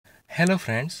Hello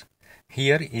friends,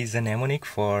 here is a mnemonic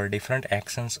for different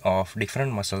actions of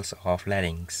different muscles of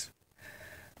larynx.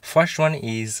 First one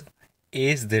is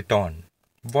ease the tone.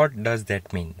 What does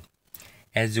that mean?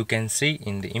 As you can see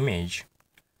in the image,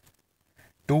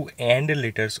 two end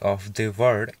letters of the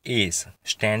word is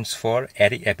stands for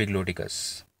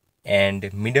epiglotticus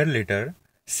and middle letter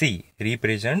C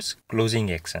represents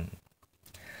closing action.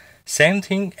 Same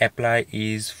thing apply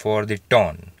is for the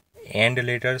tone. End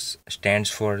letters stands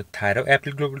for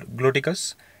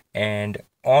thyroepiglotticus and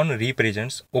on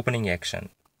represents opening action.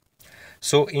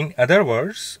 So in other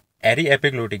words,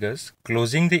 epiglotticus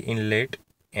closing the inlet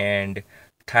and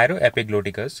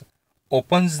thyroepiglotticus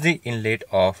opens the inlet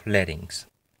of larynx.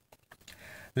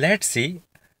 Let's see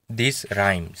these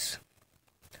rhymes.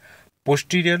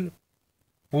 Posterior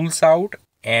pulls out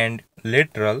and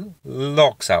lateral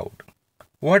locks out.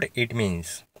 What it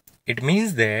means? It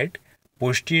means that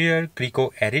posterior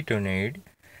cricoarytenoid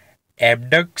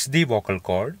abducts the vocal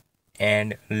cord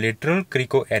and lateral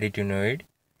cricoarytenoid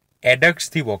adducts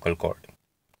the vocal cord.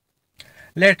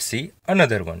 Let's see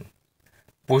another one.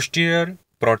 Posterior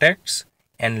protects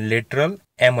and lateral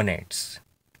emanates.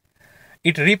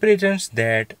 It represents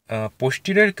that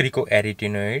posterior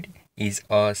cricoarytenoid is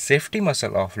a safety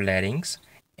muscle of larynx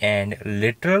and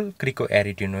lateral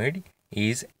cricoarytenoid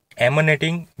is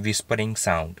emanating whispering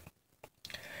sound.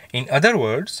 In other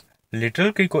words,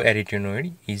 lateral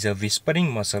cricoarytenoid is a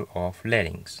whispering muscle of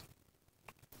larynx.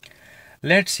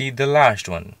 Let's see the last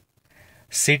one.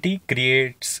 CT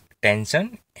creates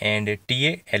tension and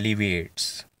TA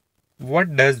alleviates.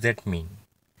 What does that mean?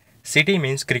 CT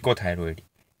means cricothyroid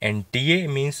and TA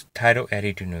means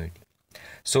thyroarytenoid.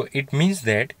 So it means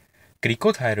that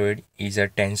cricothyroid is a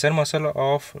tensor muscle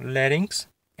of larynx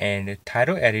and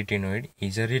thyroarytenoid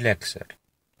is a relaxor.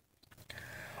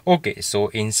 Okay, so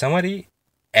in summary,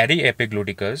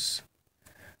 epiglotticus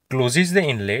closes the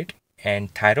inlet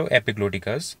and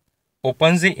thyroepiglotticus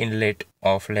opens the inlet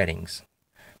of larynx.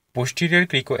 Posterior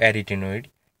cricoarytenoid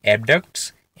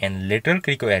abducts and lateral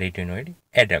cricoarytenoid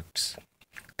adducts.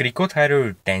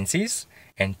 Cricothyroid tenses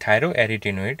and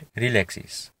thyroarytenoid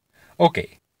relaxes.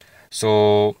 Okay,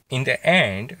 so in the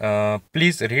end,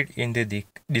 please read in the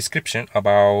description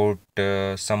about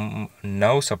some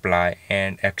nerve supply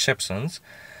and exceptions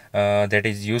that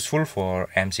is useful for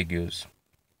MCQs.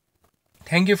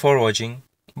 Thank you for watching.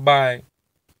 Bye.